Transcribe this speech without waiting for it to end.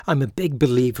I'm a big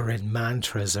believer in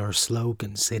mantras or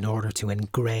slogans in order to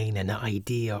ingrain an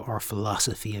idea or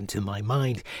philosophy into my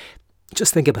mind.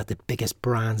 Just think about the biggest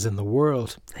brands in the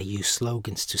world. They use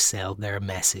slogans to sell their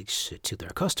message to their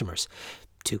customers,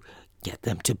 to get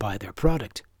them to buy their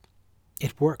product.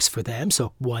 It works for them,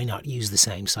 so why not use the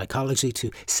same psychology to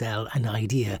sell an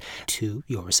idea to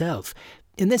yourself?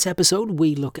 In this episode,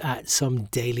 we look at some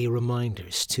daily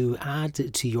reminders to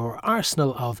add to your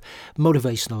arsenal of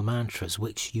motivational mantras,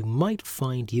 which you might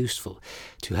find useful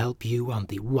to help you on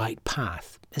the right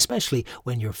path, especially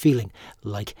when you're feeling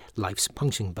like life's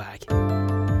punching bag.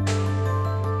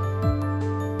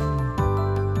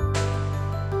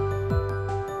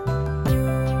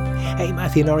 Hey,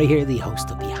 Matthew Norrie here, the host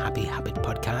of the Happy Habit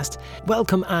podcast.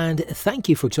 Welcome and thank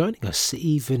you for joining us,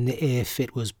 even if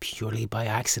it was purely by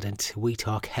accident. We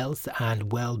talk health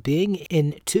and well-being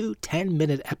in 2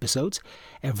 10-minute episodes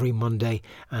every Monday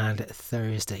and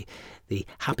Thursday. The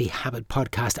Happy Habit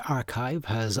podcast archive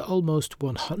has almost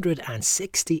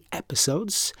 160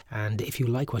 episodes, and if you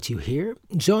like what you hear,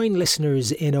 join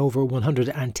listeners in over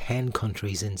 110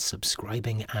 countries in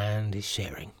subscribing and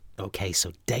sharing. Okay,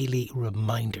 so daily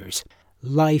reminders.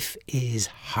 Life is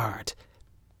hard.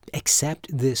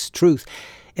 Accept this truth.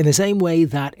 In the same way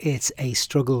that it's a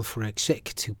struggle for a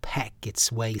chick to peck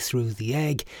its way through the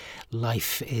egg,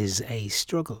 life is a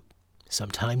struggle.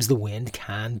 Sometimes the wind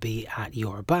can be at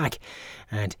your back,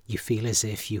 and you feel as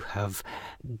if you have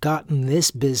gotten this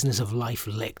business of life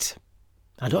licked.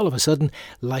 And all of a sudden,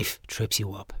 life trips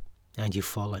you up, and you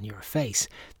fall on your face.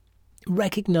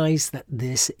 Recognize that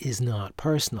this is not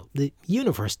personal. The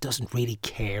universe doesn't really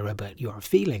care about your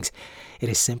feelings. It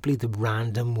is simply the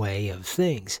random way of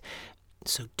things.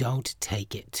 So don't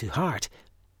take it to heart.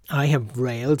 I have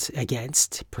railed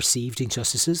against perceived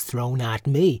injustices thrown at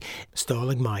me,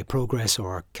 stalling my progress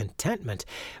or contentment.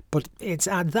 But it's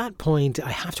at that point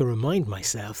I have to remind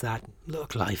myself that,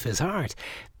 look, life is hard.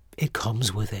 It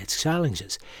comes with its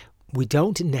challenges. We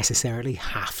don't necessarily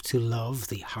have to love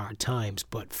the hard times,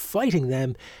 but fighting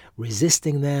them,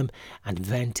 resisting them, and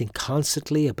venting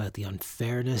constantly about the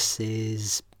unfairness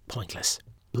is pointless.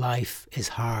 Life is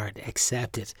hard,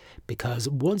 accept it, because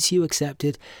once you accept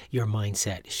it, your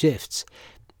mindset shifts.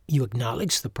 You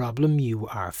acknowledge the problem you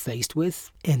are faced with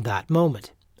in that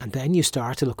moment, and then you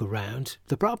start to look around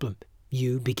the problem.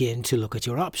 You begin to look at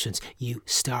your options. You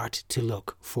start to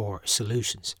look for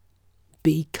solutions.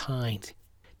 Be kind.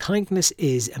 Kindness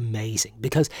is amazing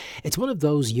because it's one of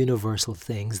those universal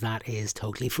things that is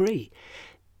totally free.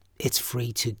 It's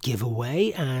free to give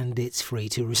away and it's free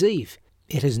to receive.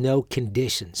 It has no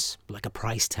conditions, like a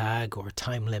price tag or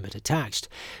time limit attached.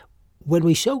 When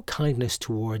we show kindness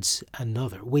towards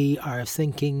another, we are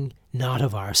thinking not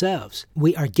of ourselves.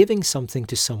 We are giving something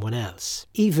to someone else,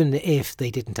 even if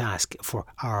they didn't ask for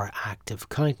our act of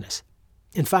kindness.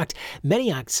 In fact, many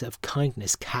acts of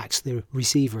kindness catch the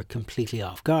receiver completely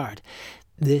off guard.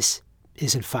 This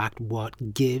is in fact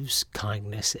what gives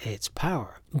kindness its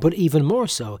power. But even more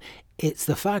so, it's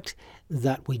the fact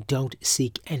that we don't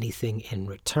seek anything in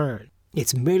return.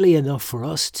 It's merely enough for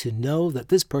us to know that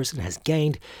this person has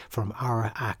gained from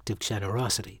our act of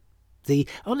generosity. The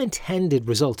unintended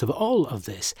result of all of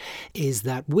this is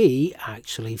that we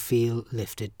actually feel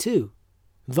lifted too.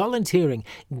 Volunteering,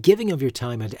 giving of your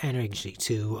time and energy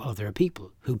to other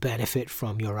people who benefit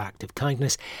from your act of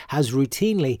kindness has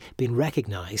routinely been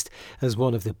recognised as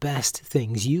one of the best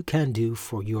things you can do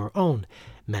for your own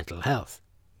mental health.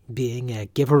 Being a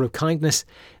giver of kindness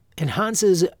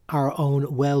enhances our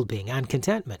own well-being and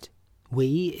contentment.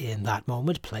 We, in that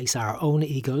moment, place our own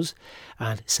egos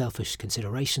and selfish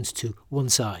considerations to one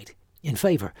side in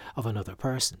favour of another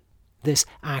person. This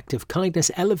act of kindness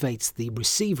elevates the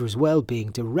receiver's well-being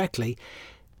directly,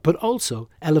 but also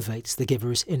elevates the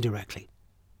giver's indirectly.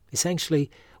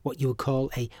 Essentially, what you would call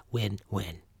a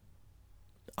win-win.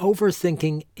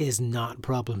 Overthinking is not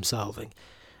problem-solving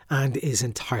and is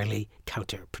entirely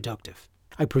counterproductive.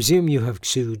 I presume you have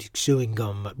chewed chewing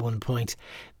gum at one point.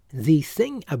 The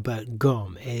thing about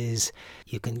gum is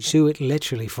you can chew it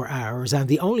literally for hours, and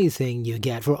the only thing you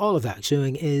get for all of that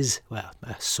chewing is, well,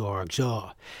 a sore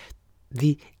jaw.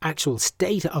 The actual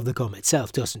state of the gum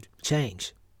itself doesn't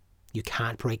change. You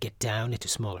can't break it down into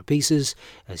smaller pieces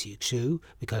as you chew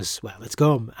because, well, it's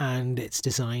gum and it's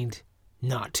designed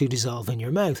not to dissolve in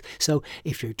your mouth. So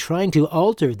if you're trying to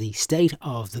alter the state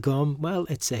of the gum, well,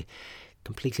 it's a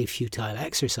completely futile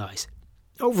exercise.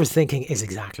 Overthinking is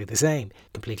exactly the same,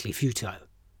 completely futile.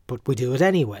 But we do it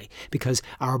anyway because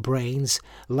our brains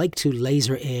like to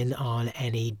laser in on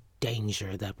any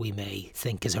danger that we may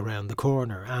think is around the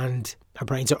corner, and our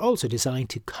brains are also designed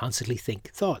to constantly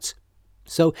think thoughts.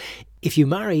 So if you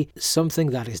marry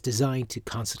something that is designed to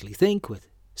constantly think with,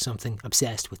 something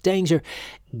obsessed with danger,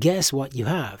 guess what you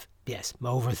have? Yes,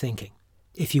 overthinking.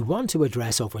 If you want to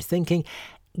address overthinking,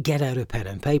 get out a pen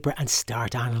and paper and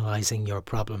start analysing your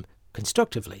problem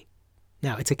constructively.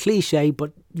 Now, it's a cliche,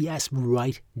 but yes,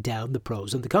 write down the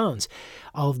pros and the cons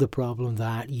of the problem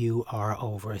that you are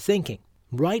overthinking.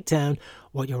 Write down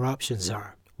what your options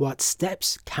are. What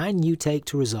steps can you take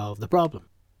to resolve the problem?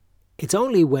 It's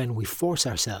only when we force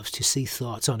ourselves to see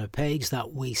thoughts on a page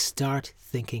that we start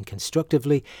thinking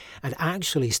constructively and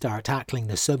actually start tackling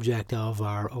the subject of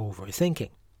our overthinking.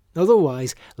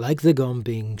 Otherwise, like the gum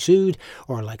being chewed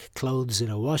or like clothes in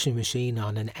a washing machine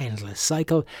on an endless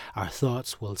cycle, our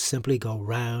thoughts will simply go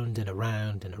round and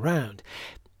around and around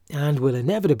and will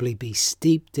inevitably be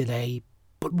steeped in a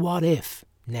 "but what if"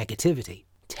 negativity.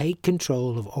 Take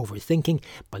control of overthinking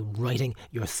by writing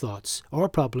your thoughts or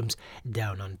problems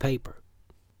down on paper.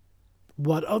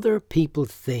 What other people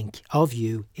think of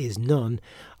you is none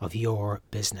of your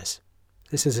business.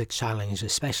 This is a challenge,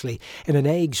 especially in an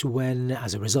age when,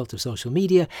 as a result of social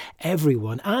media,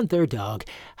 everyone and their dog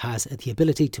has the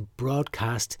ability to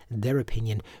broadcast their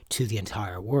opinion to the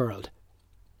entire world.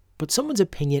 But someone's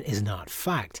opinion is not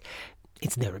fact.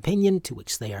 It's their opinion to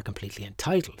which they are completely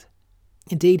entitled.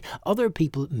 Indeed, other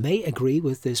people may agree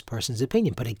with this person's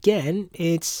opinion, but again,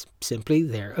 it's simply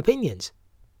their opinions.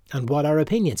 And what are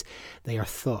opinions? They are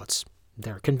thoughts,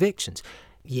 they're convictions.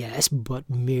 Yes, but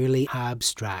merely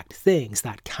abstract things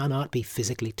that cannot be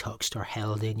physically touched or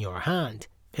held in your hand.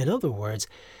 In other words,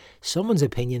 someone's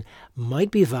opinion might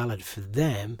be valid for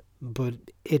them, but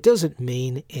it doesn't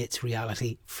mean it's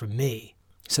reality for me.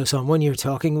 So someone you're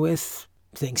talking with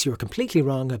thinks you're completely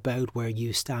wrong about where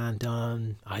you stand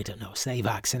on, say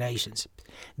vaccinations.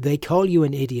 They call you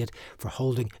an idiot for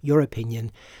holding your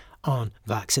opinion on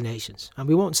vaccinations. And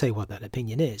we won't say what that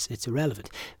opinion is, it's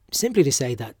irrelevant. Simply to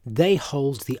say that they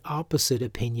hold the opposite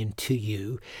opinion to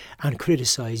you and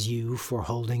criticise you for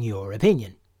holding your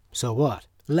opinion. So what?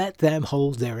 Let them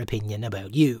hold their opinion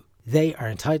about you. They are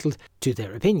entitled to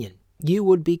their opinion. You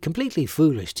would be completely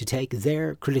foolish to take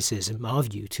their criticism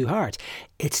of you to heart.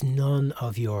 It's none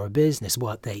of your business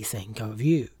what they think of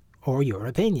you or your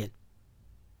opinion.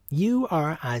 You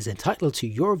are as entitled to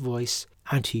your voice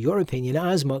and to your opinion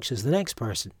as much as the next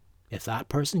person. If that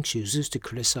person chooses to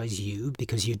criticise you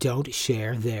because you don't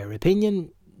share their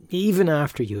opinion, even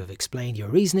after you have explained your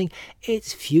reasoning,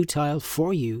 it's futile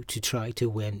for you to try to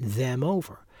win them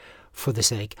over for the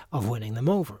sake of winning them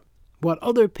over. What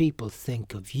other people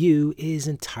think of you is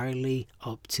entirely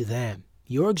up to them.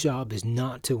 Your job is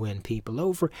not to win people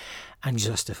over and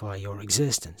justify your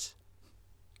existence.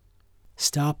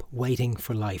 Stop waiting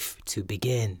for life to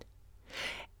begin.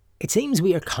 It seems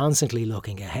we are constantly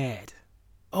looking ahead.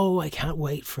 Oh, I can't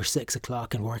wait for 6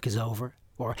 o'clock and work is over.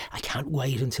 Or I can't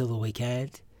wait until the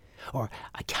weekend. Or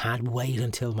I can't wait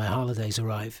until my holidays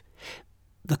arrive.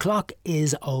 The clock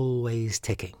is always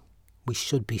ticking. We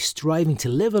should be striving to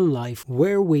live a life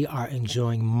where we are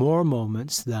enjoying more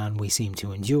moments than we seem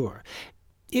to endure.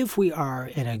 If we are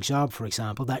in a job, for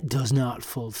example, that does not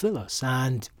fulfill us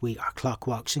and we are clock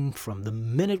watching from the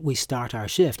minute we start our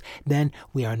shift, then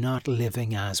we are not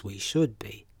living as we should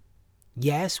be.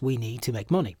 Yes, we need to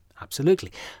make money,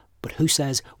 absolutely. But who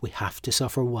says we have to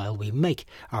suffer while we make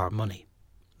our money?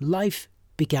 Life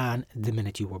began the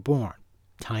minute you were born.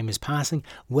 Time is passing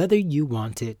whether you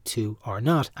want it to or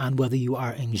not, and whether you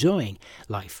are enjoying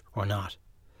life or not.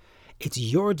 It's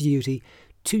your duty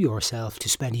to yourself to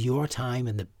spend your time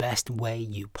in the best way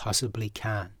you possibly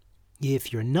can.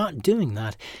 If you're not doing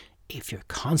that, if you're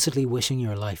constantly wishing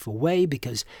your life away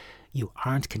because you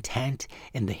aren't content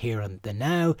in the here and the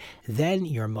now, then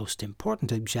your most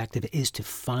important objective is to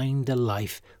find a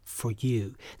life for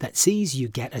you that sees you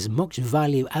get as much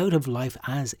value out of life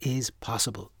as is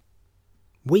possible.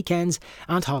 Weekends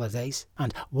and holidays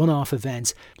and one-off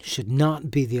events should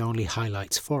not be the only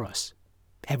highlights for us.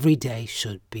 Every day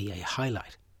should be a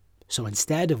highlight. So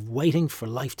instead of waiting for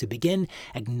life to begin,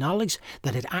 acknowledge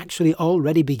that it actually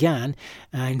already began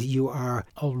and you are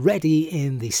already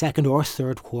in the second or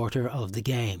third quarter of the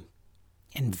game.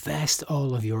 Invest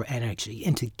all of your energy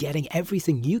into getting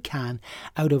everything you can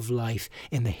out of life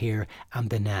in the here and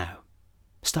the now.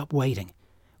 Stop waiting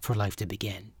for life to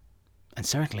begin. And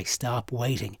certainly stop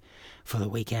waiting for the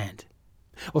weekend.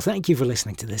 Well, thank you for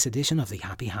listening to this edition of the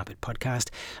Happy Habit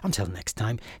Podcast. Until next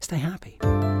time, stay happy.